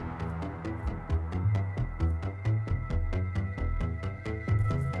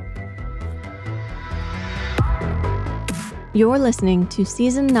You're listening to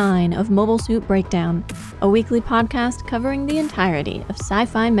Season 9 of Mobile Suit Breakdown, a weekly podcast covering the entirety of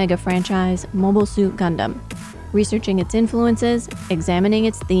sci-fi mega franchise Mobile Suit Gundam, researching its influences, examining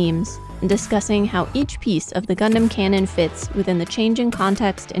its themes, and discussing how each piece of the Gundam canon fits within the changing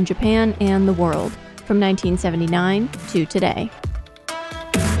context in Japan and the world, from 1979 to today.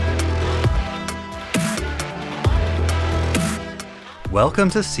 Welcome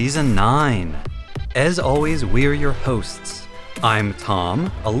to Season 9. As always, we're your hosts. I'm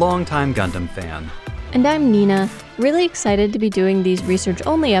Tom, a longtime Gundam fan. And I'm Nina, really excited to be doing these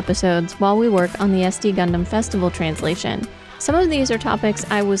research-only episodes while we work on the SD Gundam Festival translation. Some of these are topics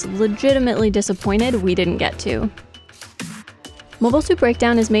I was legitimately disappointed we didn't get to. Mobile Suit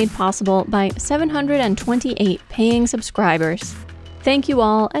Breakdown is made possible by 728 paying subscribers. Thank you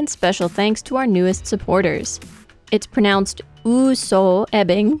all, and special thanks to our newest supporters. It's pronounced Uso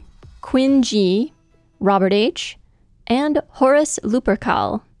Ebbing, Quinn G, Robert H, and Horace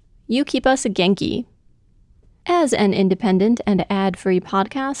Lupercal. You keep us a Genki. As an independent and ad-free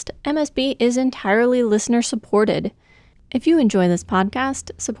podcast, MSB is entirely listener-supported. If you enjoy this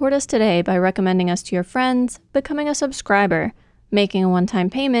podcast, support us today by recommending us to your friends, becoming a subscriber, making a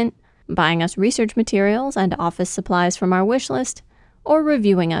one-time payment, buying us research materials and office supplies from our wish list, or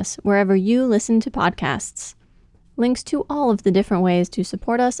reviewing us wherever you listen to podcasts. Links to all of the different ways to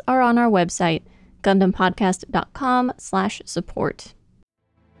support us are on our website, GundamPodcast.com/support.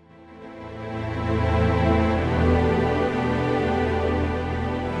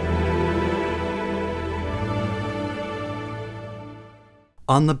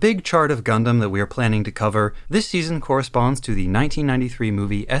 On the big chart of Gundam that we are planning to cover, this season corresponds to the 1993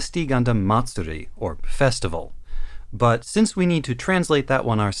 movie SD Gundam Matsuri, or Festival. But since we need to translate that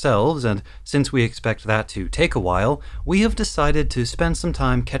one ourselves, and since we expect that to take a while, we have decided to spend some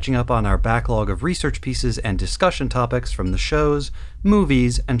time catching up on our backlog of research pieces and discussion topics from the shows,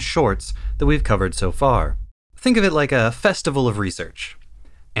 movies, and shorts that we've covered so far. Think of it like a festival of research.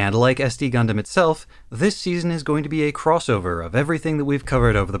 And like SD Gundam itself, this season is going to be a crossover of everything that we've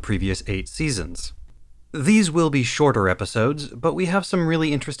covered over the previous 8 seasons. These will be shorter episodes, but we have some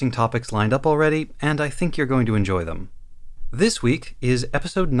really interesting topics lined up already, and I think you're going to enjoy them. This week is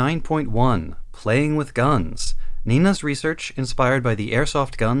episode 9.1, Playing with Guns, Nina's research inspired by the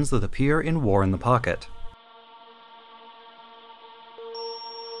airsoft guns that appear in War in the Pocket.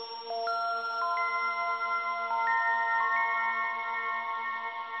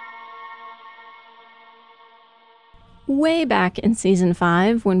 Way back in Season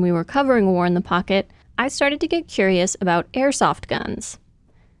 5, when we were covering War in the Pocket, I started to get curious about airsoft guns.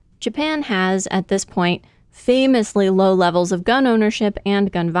 Japan has, at this point, famously low levels of gun ownership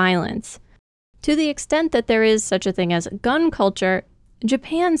and gun violence. To the extent that there is such a thing as gun culture,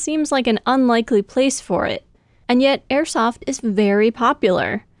 Japan seems like an unlikely place for it. And yet, airsoft is very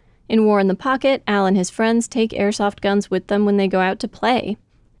popular. In War in the Pocket, Al and his friends take airsoft guns with them when they go out to play.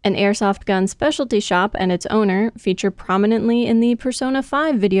 An airsoft gun specialty shop and its owner feature prominently in the Persona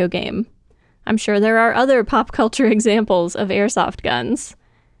 5 video game. I'm sure there are other pop culture examples of airsoft guns.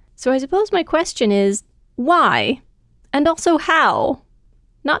 So I suppose my question is, why? And also how?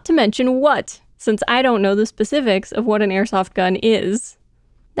 Not to mention what, since I don't know the specifics of what an airsoft gun is.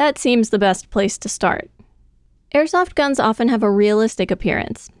 That seems the best place to start. Airsoft guns often have a realistic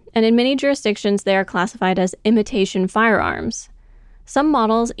appearance, and in many jurisdictions they are classified as imitation firearms. Some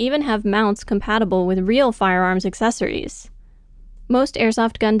models even have mounts compatible with real firearms accessories. Most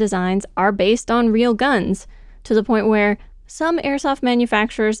airsoft gun designs are based on real guns, to the point where some airsoft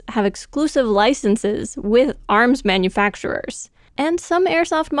manufacturers have exclusive licenses with arms manufacturers. And some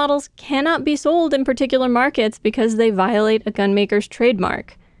airsoft models cannot be sold in particular markets because they violate a gunmaker's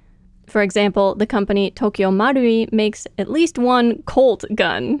trademark. For example, the company Tokyo Marui makes at least one Colt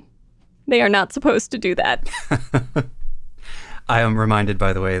gun. They are not supposed to do that. I am reminded,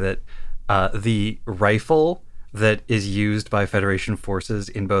 by the way, that the rifle that is used by Federation forces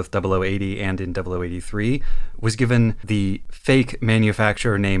in both 0080 and in 0083 was given the fake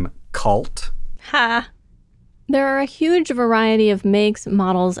manufacturer name Colt. Ha! There are a huge variety of makes,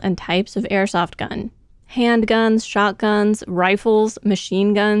 models, and types of airsoft gun. Handguns, shotguns, rifles,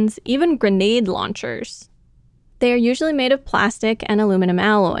 machine guns, even grenade launchers. They are usually made of plastic and aluminum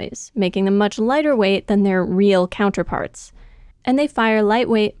alloys, making them much lighter weight than their real counterparts. And they fire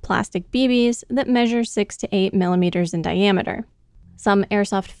lightweight plastic BBs that measure 6 to 8 millimeters in diameter. Some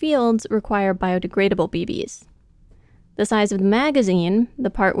airsoft fields require biodegradable BBs. The size of the magazine, the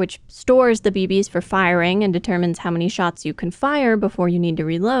part which stores the BBs for firing and determines how many shots you can fire before you need to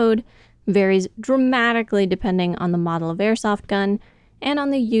reload, varies dramatically depending on the model of airsoft gun and on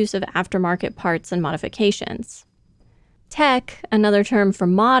the use of aftermarket parts and modifications. Tech, another term for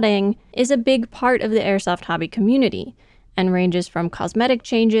modding, is a big part of the airsoft hobby community and ranges from cosmetic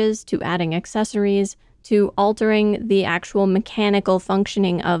changes to adding accessories to altering the actual mechanical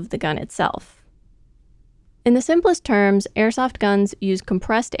functioning of the gun itself. In the simplest terms, airsoft guns use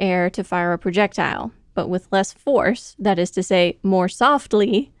compressed air to fire a projectile, but with less force, that is to say, more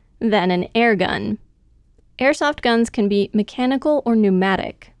softly, than an air gun. Airsoft guns can be mechanical or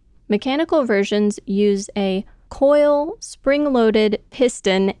pneumatic. Mechanical versions use a coil, spring-loaded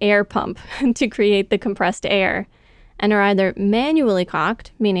piston air pump to create the compressed air, and are either manually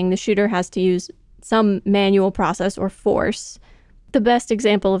cocked, meaning the shooter has to use some manual process or force. The best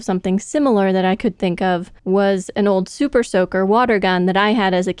example of something similar that I could think of was an old Super Soaker water gun that I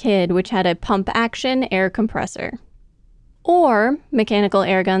had as a kid, which had a pump-action air compressor. Or mechanical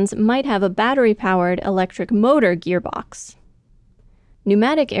air guns might have a battery-powered electric motor gearbox.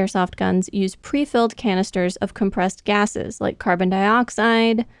 Pneumatic airsoft guns use pre-filled canisters of compressed gases like carbon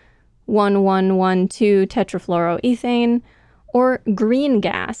dioxide, 1,1,1,2-tetrafluoroethane, or green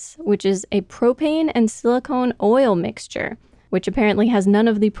gas, which is a propane and silicone oil mixture, which apparently has none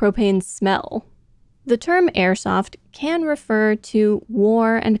of the propane smell. The term airsoft can refer to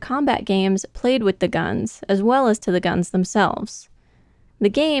war and combat games played with the guns, as well as to the guns themselves. The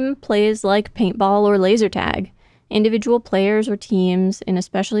game plays like paintball or laser tag, individual players or teams in a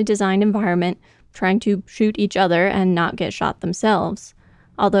specially designed environment trying to shoot each other and not get shot themselves.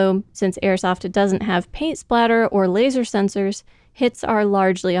 Although, since airsoft doesn't have paint splatter or laser sensors, hits are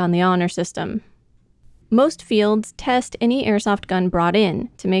largely on the honor system. Most fields test any airsoft gun brought in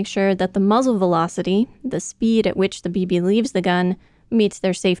to make sure that the muzzle velocity, the speed at which the BB leaves the gun, meets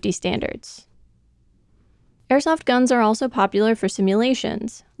their safety standards. Airsoft guns are also popular for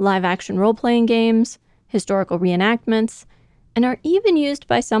simulations, live-action role-playing games, historical reenactments, and are even used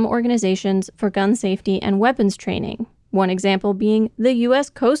by some organizations for gun safety and weapons training, one example being the U.S.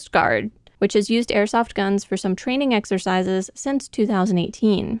 Coast Guard, which has used airsoft guns for some training exercises since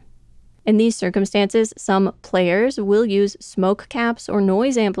 2018. In these circumstances, some players will use smoke caps or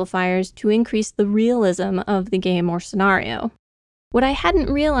noise amplifiers to increase the realism of the game or scenario. What I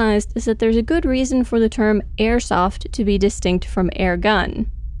hadn't realized is that there's a good reason for the term airsoft to be distinct from air gun.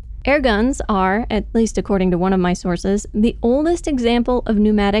 Air guns are, at least according to one of my sources, the oldest example of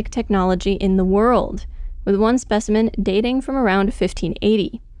pneumatic technology in the world, with one specimen dating from around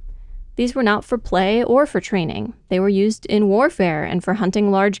 1580. These were not for play or for training. They were used in warfare and for hunting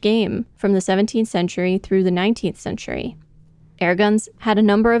large game from the 17th century through the 19th century. Air guns had a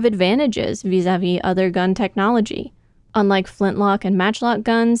number of advantages vis-a-vis other gun technology. Unlike flintlock and matchlock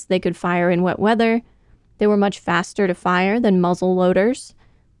guns, they could fire in wet weather. They were much faster to fire than muzzle loaders.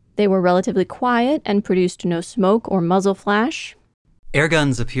 They were relatively quiet and produced no smoke or muzzle flash. Air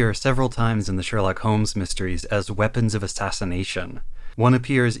guns appear several times in the Sherlock Holmes mysteries as weapons of assassination. One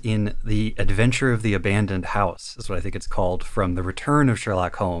appears in The Adventure of the Abandoned House, is what I think it's called, from The Return of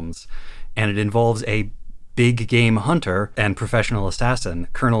Sherlock Holmes, and it involves a big game hunter and professional assassin,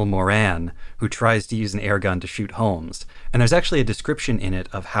 Colonel Moran, who tries to use an air gun to shoot Holmes. And there's actually a description in it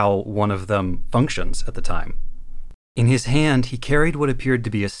of how one of them functions at the time. In his hand, he carried what appeared to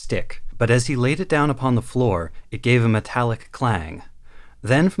be a stick, but as he laid it down upon the floor, it gave a metallic clang.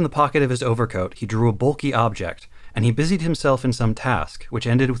 Then, from the pocket of his overcoat, he drew a bulky object, and he busied himself in some task, which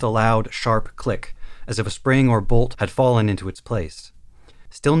ended with a loud, sharp click, as if a spring or bolt had fallen into its place.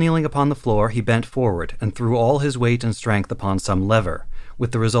 Still kneeling upon the floor, he bent forward and threw all his weight and strength upon some lever,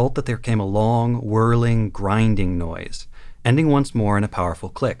 with the result that there came a long, whirling, grinding noise, ending once more in a powerful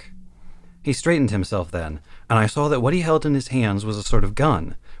click. He straightened himself then, and I saw that what he held in his hands was a sort of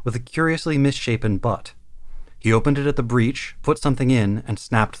gun, with a curiously misshapen butt. He opened it at the breech, put something in, and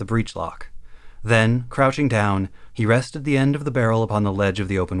snapped the breech lock. Then, crouching down, he rested the end of the barrel upon the ledge of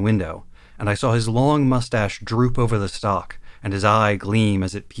the open window, and I saw his long mustache droop over the stock, and his eye gleam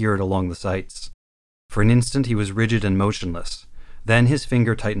as it peered along the sights. For an instant he was rigid and motionless. Then his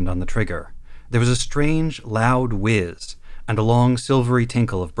finger tightened on the trigger. There was a strange, loud whiz, and a long silvery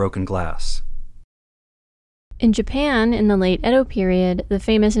tinkle of broken glass. In Japan, in the late Edo period, the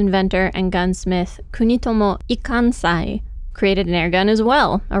famous inventor and gunsmith Kunitomo Ikansai created an airgun as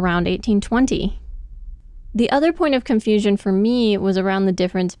well, around 1820. The other point of confusion for me was around the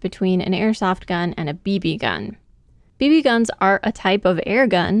difference between an airsoft gun and a BB gun. BB guns are a type of air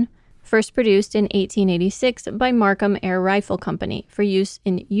gun, first produced in 1886 by Markham Air Rifle Company for use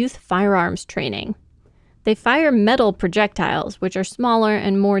in youth firearms training. They fire metal projectiles, which are smaller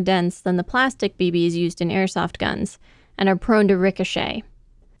and more dense than the plastic BBs used in airsoft guns, and are prone to ricochet.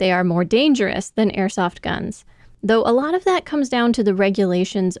 They are more dangerous than airsoft guns, Though a lot of that comes down to the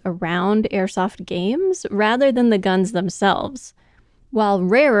regulations around airsoft games rather than the guns themselves. While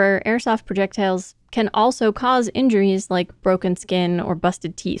rarer, airsoft projectiles can also cause injuries like broken skin or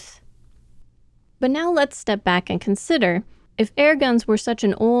busted teeth. But now let's step back and consider, if air guns were such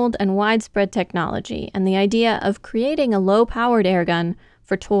an old and widespread technology, and the idea of creating a low-powered airgun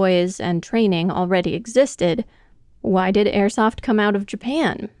for toys and training already existed, why did airsoft come out of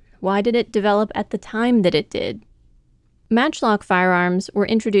Japan? Why did it develop at the time that it did? Matchlock firearms were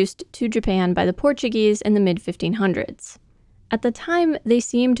introduced to Japan by the Portuguese in the mid-1500s. At the time, they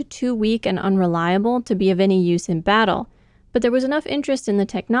seemed too weak and unreliable to be of any use in battle, but there was enough interest in the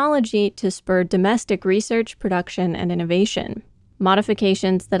technology to spur domestic research, production, and innovation.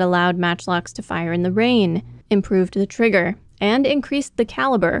 Modifications that allowed matchlocks to fire in the rain, improved the trigger, and increased the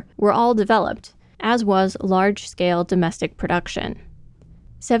caliber were all developed, as was large-scale domestic production.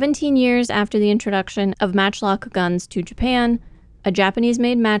 17 years after the introduction of matchlock guns to Japan, a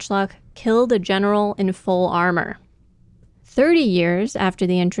Japanese-made matchlock killed a general in full armor. 30 years after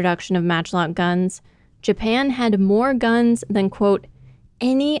the introduction of matchlock guns, Japan had more guns than, quote,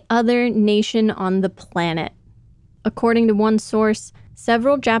 any other nation on the planet. According to one source,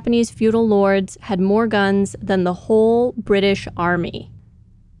 several Japanese feudal lords had more guns than the whole British army.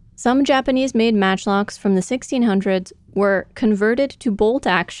 Some Japanese-made matchlocks from the 1600s were converted to bolt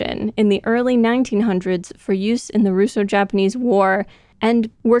action in the early 1900s for use in the Russo-Japanese War and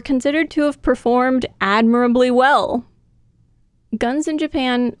were considered to have performed admirably well. Guns in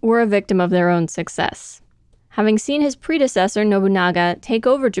Japan were a victim of their own success. Having seen his predecessor Nobunaga take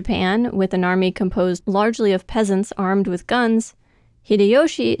over Japan with an army composed largely of peasants armed with guns,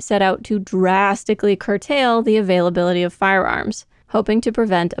 Hideyoshi set out to drastically curtail the availability of firearms, hoping to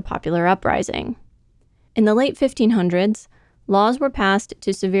prevent a popular uprising. In the late 1500s, laws were passed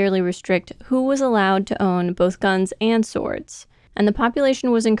to severely restrict who was allowed to own both guns and swords, and the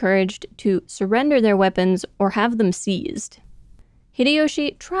population was encouraged to surrender their weapons or have them seized.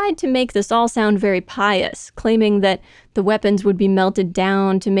 Hideyoshi tried to make this all sound very pious, claiming that the weapons would be melted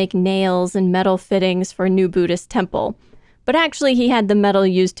down to make nails and metal fittings for a new Buddhist temple, but actually he had the metal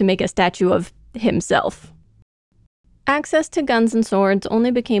used to make a statue of himself. Access to guns and swords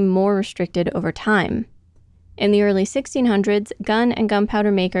only became more restricted over time. In the early 1600s, gun and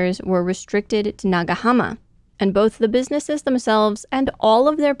gunpowder makers were restricted to Nagahama, and both the businesses themselves and all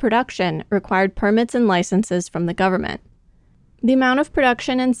of their production required permits and licenses from the government. The amount of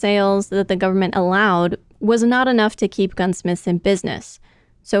production and sales that the government allowed was not enough to keep gunsmiths in business.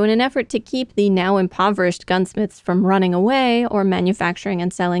 So in an effort to keep the now impoverished gunsmiths from running away or manufacturing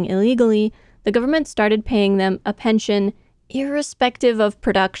and selling illegally, the government started paying them a pension irrespective of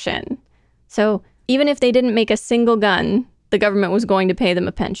production. So even if they didn't make a single gun, the government was going to pay them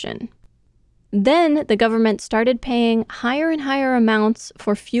a pension. Then the government started paying higher and higher amounts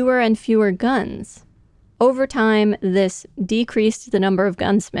for fewer and fewer guns. Over time, this decreased the number of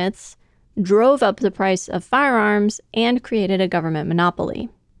gunsmiths, drove up the price of firearms, and created a government monopoly.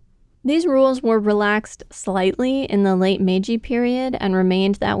 These rules were relaxed slightly in the late Meiji period and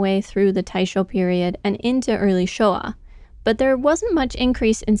remained that way through the Taisho period and into early Showa, but there wasn't much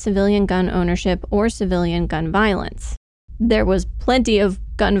increase in civilian gun ownership or civilian gun violence. There was plenty of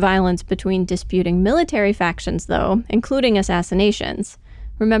gun violence between disputing military factions, though, including assassinations.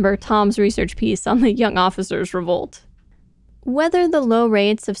 Remember Tom's research piece on the Young Officers' Revolt. Whether the low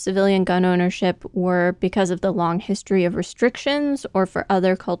rates of civilian gun ownership were because of the long history of restrictions or for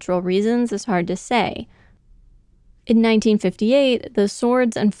other cultural reasons is hard to say. In 1958, the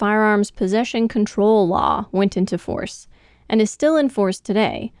Swords and Firearms Possession Control Law went into force, and is still in force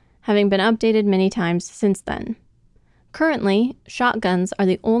today, having been updated many times since then. Currently, shotguns are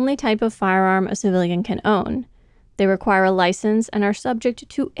the only type of firearm a civilian can own. They require a license and are subject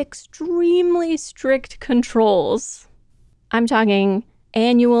to extremely strict controls. I'm talking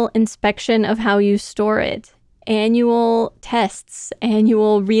annual inspection of how you store it, annual tests,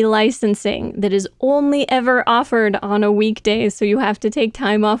 annual relicensing that is only ever offered on a weekday, so you have to take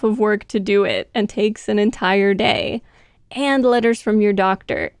time off of work to do it and takes an entire day, and letters from your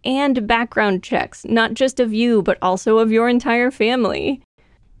doctor, and background checks, not just of you, but also of your entire family.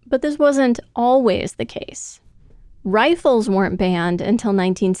 But this wasn't always the case. Rifles weren't banned until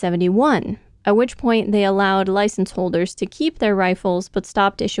 1971, at which point they allowed license holders to keep their rifles but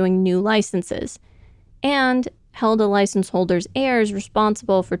stopped issuing new licenses, and held a license holder's heirs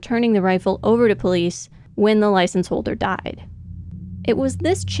responsible for turning the rifle over to police when the license holder died. It was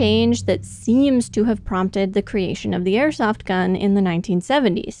this change that seems to have prompted the creation of the airsoft gun in the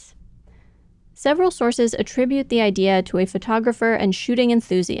 1970s. Several sources attribute the idea to a photographer and shooting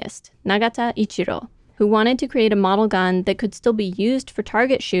enthusiast, Nagata Ichiro, who wanted to create a model gun that could still be used for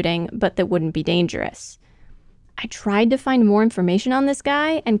target shooting, but that wouldn't be dangerous. I tried to find more information on this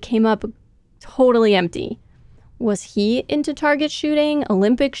guy and came up totally empty. Was he into target shooting,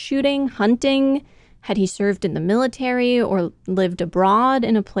 Olympic shooting, hunting? Had he served in the military or lived abroad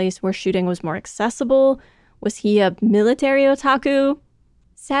in a place where shooting was more accessible? Was he a military otaku?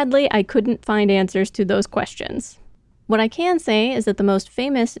 Sadly, I couldn't find answers to those questions. What I can say is that the most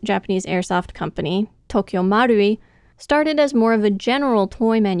famous Japanese airsoft company, Tokyo Marui, started as more of a general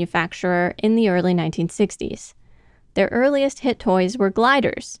toy manufacturer in the early 1960s. Their earliest hit toys were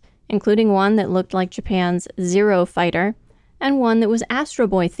gliders, including one that looked like Japan's Zero Fighter, and one that was Astro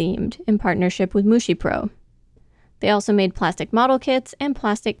Boy themed in partnership with Mushi Pro. They also made plastic model kits and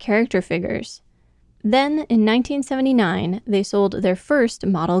plastic character figures. Then, in 1979, they sold their first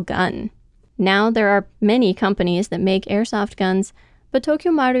model gun. Now there are many companies that make airsoft guns, but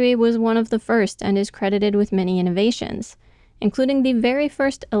Tokyo Marui was one of the first and is credited with many innovations, including the very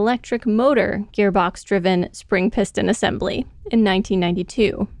first electric motor gearbox-driven spring piston assembly in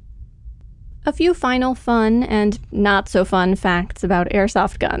 1992. A few final fun and not-so-fun facts about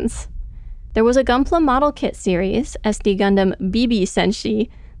airsoft guns. There was a Gunpla model kit series, SD Gundam BB Senshi,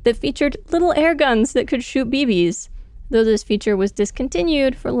 that featured little air guns that could shoot BBs, though this feature was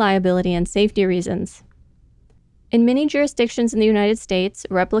discontinued for liability and safety reasons. In many jurisdictions in the United States,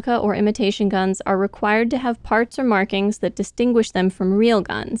 replica or imitation guns are required to have parts or markings that distinguish them from real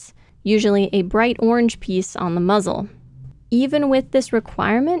guns, usually a bright orange piece on the muzzle. Even with this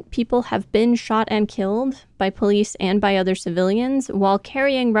requirement, people have been shot and killed by police and by other civilians while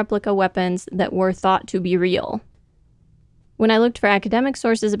carrying replica weapons that were thought to be real. When I looked for academic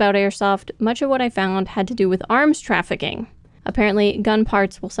sources about airsoft, much of what I found had to do with arms trafficking. Apparently, gun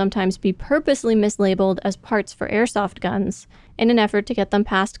parts will sometimes be purposely mislabeled as parts for airsoft guns in an effort to get them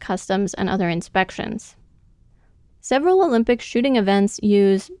past customs and other inspections. Several Olympic shooting events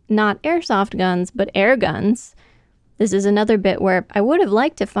use not airsoft guns, but air guns. This is another bit where I would have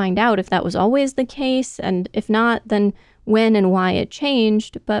liked to find out if that was always the case, and if not, then when and why it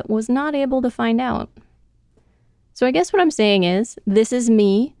changed, but was not able to find out. So I guess what I'm saying is, this is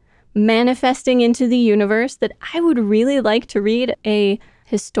me manifesting into the universe that I would really like to read a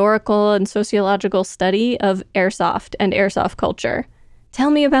historical and sociological study of airsoft and airsoft culture.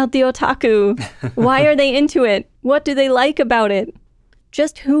 Tell me about the otaku. Why are they into it? What do they like about it?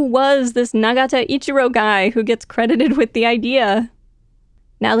 Just who was this Nagata Ichiro guy who gets credited with the idea?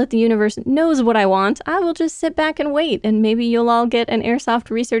 Now that the universe knows what I want, I will just sit back and wait, and maybe you'll all get an Airsoft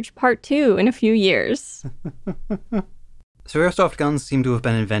Research Part 2 in a few years. So airsoft guns seem to have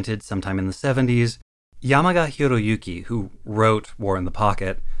been invented sometime in the 70s. Yamaga Hiroyuki, who wrote War in the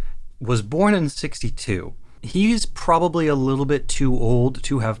Pocket, was born in 62. He's probably a little bit too old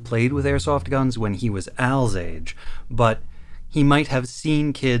to have played with airsoft guns when he was Al's age, but he might have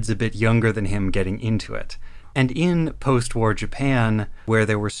seen kids a bit younger than him getting into it. And in post-war Japan, where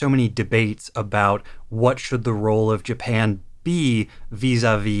there were so many debates about what should the role of Japan be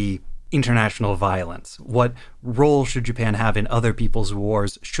vis-a-vis international violence, what role should Japan have in other people's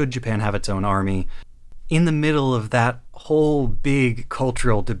wars, should Japan have its own army, in the middle of that whole big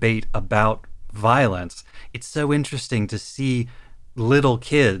cultural debate about violence, it's so interesting to see little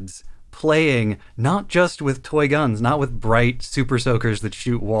kids playing not just with toy guns, not with bright super soakers that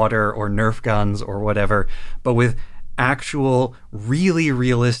shoot water or Nerf guns or whatever, but with actual, really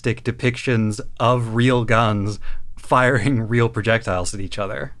realistic depictions of real guns firing real projectiles at each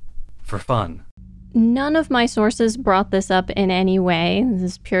other for fun. None of my sources brought this up in any way. This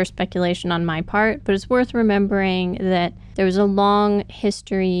is pure speculation on my part, but it's worth remembering that there was a long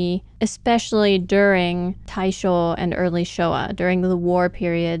history, especially during Taisho and early Showa, during the war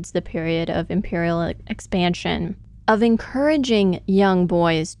periods, the period of imperial expansion, of encouraging young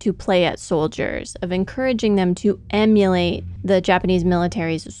boys to play at soldiers, of encouraging them to emulate the Japanese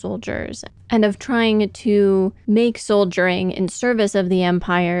military's soldiers, and of trying to make soldiering in service of the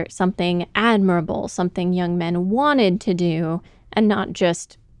empire something admirable, something young men wanted to do, and not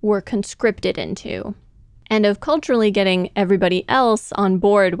just were conscripted into. And of culturally getting everybody else on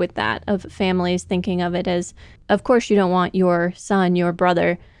board with that, of families thinking of it as, of course you don't want your son, your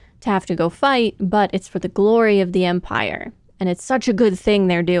brother, to have to go fight, but it's for the glory of the empire. And it's such a good thing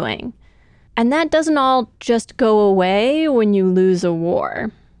they're doing. And that doesn't all just go away when you lose a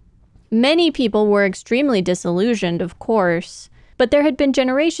war. Many people were extremely disillusioned, of course, but there had been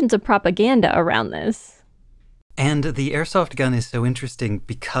generations of propaganda around this. And the airsoft gun is so interesting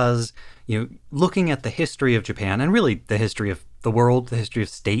because, looking at the history of Japan, and really the history of the world, the history of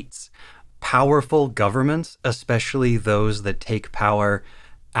states, powerful governments, especially those that take power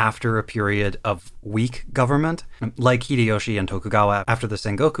after a period of weak government. Like Hideyoshi and Tokugawa after the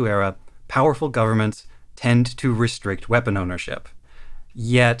Sengoku era, powerful governments tend to restrict weapon ownership.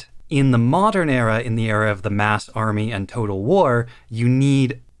 Yet, in the modern era, in the era of the mass army and total war, you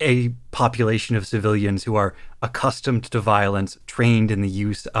need a population of civilians who are accustomed to violence, trained in the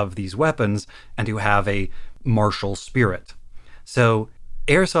use of these weapons, and who have a martial spirit. So,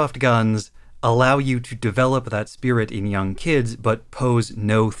 airsoft guns allow you to develop that spirit in young kids, but pose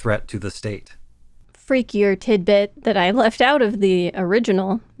no threat to the state. Freakier tidbit that I left out of the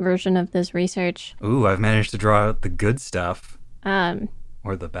original version of this research. Ooh, I've managed to draw out the good stuff.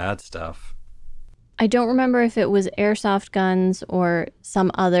 Or the bad stuff. I don't remember if it was airsoft guns or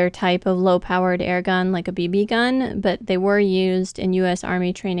some other type of low-powered air gun like a BB gun, but they were used in U.S.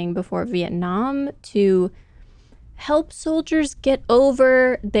 Army training before Vietnam to help soldiers get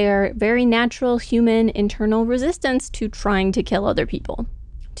over their very natural human internal resistance to trying to kill other people,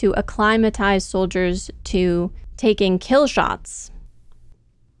 to acclimatize soldiers to taking kill shots.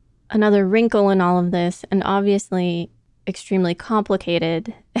 Another wrinkle in all of this, and obviously extremely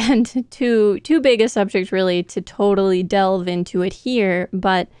complicated and too big a subject really to totally delve into it here,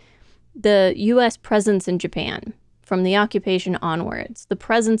 but the U.S. presence in Japan from the occupation onwards, the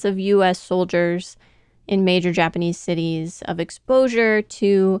presence of U.S. soldiers in major Japanese cities, of exposure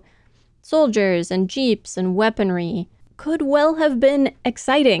to soldiers and jeeps and weaponry could well have been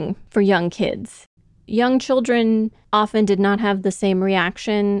exciting for young kids. Young children often did not have the same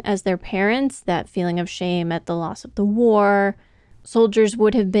reaction as their parents, that feeling of shame at the loss of the war. Soldiers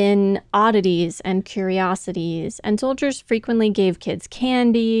would have been oddities and curiosities, and soldiers frequently gave kids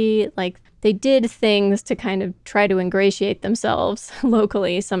candy. Like, they did things to kind of try to ingratiate themselves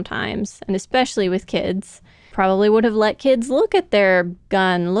locally sometimes, and especially with kids. Probably would have let kids look at their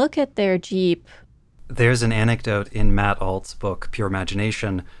gun, look at their jeep. There's an anecdote in Matt Alt's book, Pure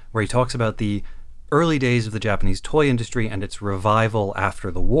Imagination, where he talks about the early days of the Japanese toy industry and its revival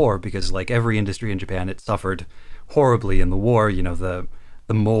after the war, because like every industry in Japan, it suffered horribly in the war. You know, the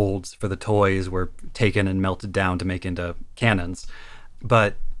molds for the toys were taken and melted down to make into cannons.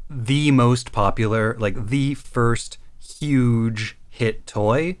 But the most popular, like the first huge hit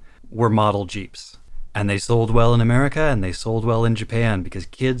toy were model Jeeps. And they sold well in America and they sold well in Japan because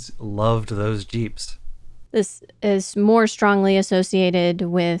kids loved those Jeeps. This is more strongly associated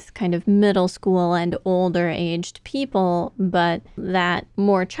with kind of middle school and older aged people, but that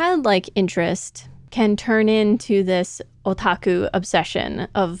more childlike interest can turn into this otaku obsession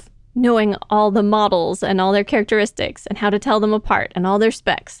of knowing all the models and all their characteristics and how to tell them apart and all their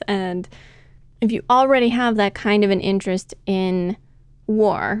specs. And if you already have that kind of an interest in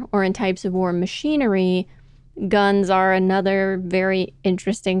war or in types of war machinery, guns are another very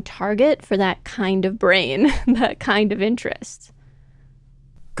interesting target for that kind of brain, that kind of interest.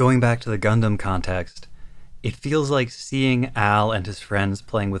 Going back to the Gundam context, it feels like seeing Al and his friends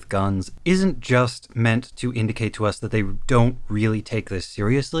playing with guns isn't just meant to indicate to us that they don't really take this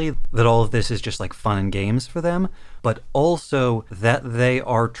seriously, that all of this is just like fun and games for them, but also that they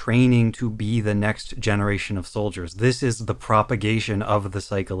are training to be the next generation of soldiers. This is the propagation of the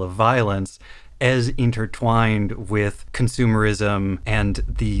cycle of violence as intertwined with consumerism and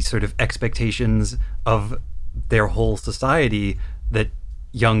the sort of expectations of their whole society that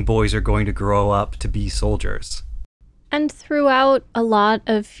young boys are going to grow up to be soldiers. And throughout a lot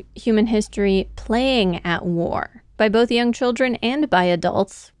of human history, playing at war by both young children and by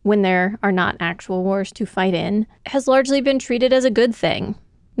adults, when there are not actual wars to fight in, has largely been treated as a good thing.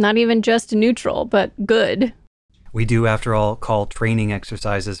 Not even just neutral, but good. We do, after all, call training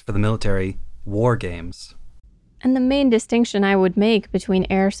exercises for the military war games. And the main distinction I would make between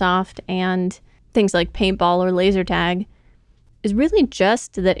airsoft and things like paintball or laser tag is really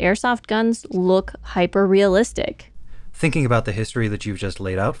just that airsoft guns look hyper-realistic. Thinking about the history that you've just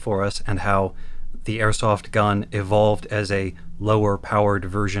laid out for us and how the airsoft gun evolved as a lower-powered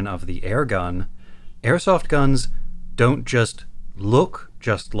version of the air gun, airsoft guns don't just look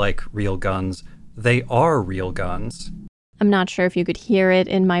just like real guns, they are real guns. I'm not sure if you could hear it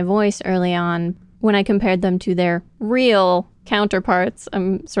in my voice early on when I compared them to their real counterparts.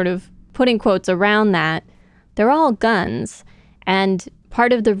 I'm sort of putting quotes around that. They're all guns. And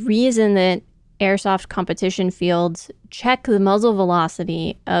part of the reason that airsoft competition fields check the muzzle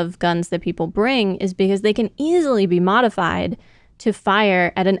velocity of guns that people bring is because they can easily be modified to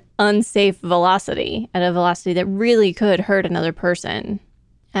fire at an unsafe velocity, at a velocity that really could hurt another person.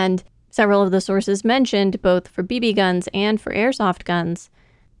 And several of the sources mentioned, both for BB guns and for airsoft guns,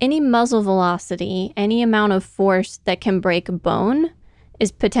 any muzzle velocity, any amount of force that can break bone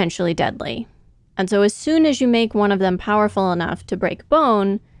is potentially deadly. And so as soon as you make one of them powerful enough to break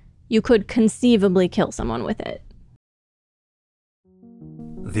bone, you could conceivably kill someone with it.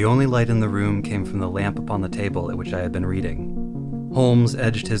 The only light in the room came from the lamp upon the table at which I had been reading. Holmes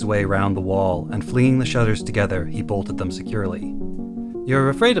edged his way round the wall, and flinging the shutters together, he bolted them securely. "You're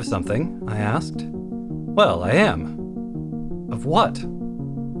afraid of something?" I asked. "Well, I am." "Of what?"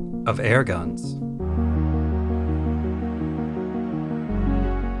 "Of air guns."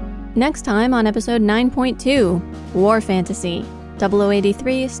 Next time on episode 9.2, War Fantasy,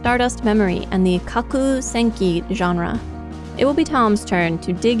 0083, Stardust Memory, and the Kaku Senki genre. It will be Tom's turn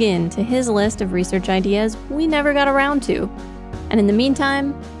to dig into his list of research ideas we never got around to. And in the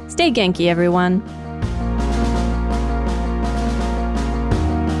meantime, stay Genki, everyone.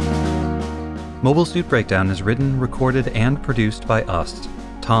 Mobile Suit Breakdown is written, recorded, and produced by us,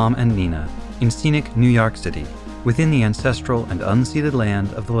 Tom and Nina, in scenic New York City, within the ancestral and unceded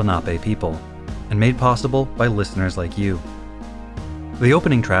land of the Lenape people, and made possible by listeners like you. The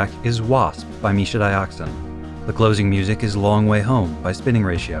opening track is Wasp by Misha Dioxin. The closing music is Long Way Home by Spinning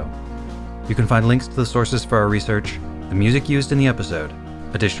Ratio. You can find links to the sources for our research, the music used in the episode,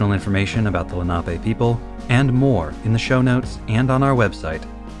 additional information about the Lenape people, and more in the show notes and on our website,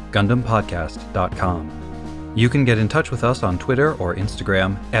 GundamPodcast.com. You can get in touch with us on Twitter or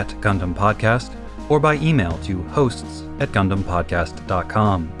Instagram at GundamPodcast, or by email to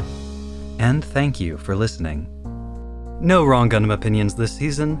hosts@GundamPodcast.com. And thank you for listening. No wrong Gundam opinions this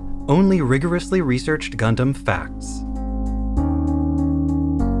season, only rigorously researched Gundam facts.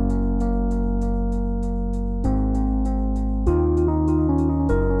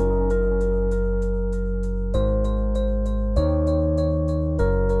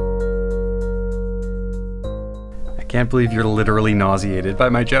 I can't believe you're literally nauseated by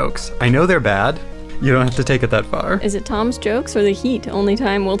my jokes. I know they're bad. You don't have to take it that far. Is it Tom's jokes or the heat? Only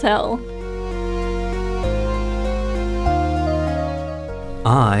time will tell.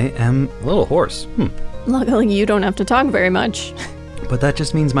 I am a little hoarse. Luckily, you don't have to talk very much. But that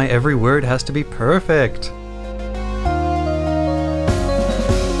just means my every word has to be perfect.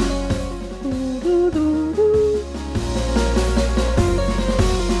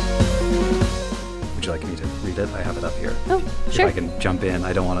 Would you like me to read it? I have it up here. Oh, sure. If I can jump in.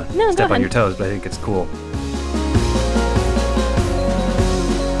 I don't want to No, step go on ahead. your toes, but I think it's cool.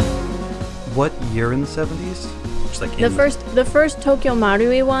 What year in the 70s? Just like The first Tokyo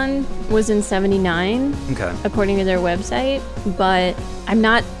Marui one was in 79, Okay. according to their website, but I'm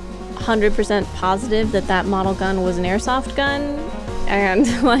not 100% positive that model gun was an airsoft gun, and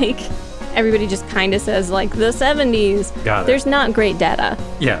like everybody just kind of says like the 70s. Got it. There's not great data.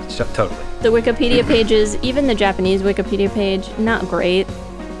 Yeah, totally. The Wikipedia pages, even the Japanese Wikipedia page, not great.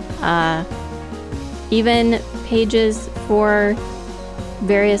 Even pages for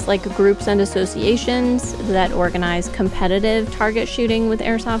various like groups and associations that organize competitive target shooting with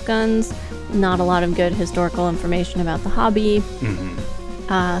airsoft guns, not a lot of good historical information about the hobby.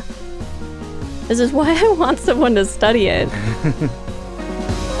 This is why I want someone to study it.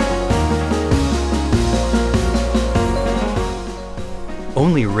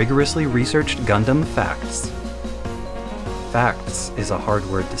 Only rigorously researched Gundam facts. Facts is a hard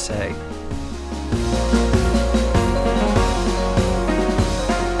word to say.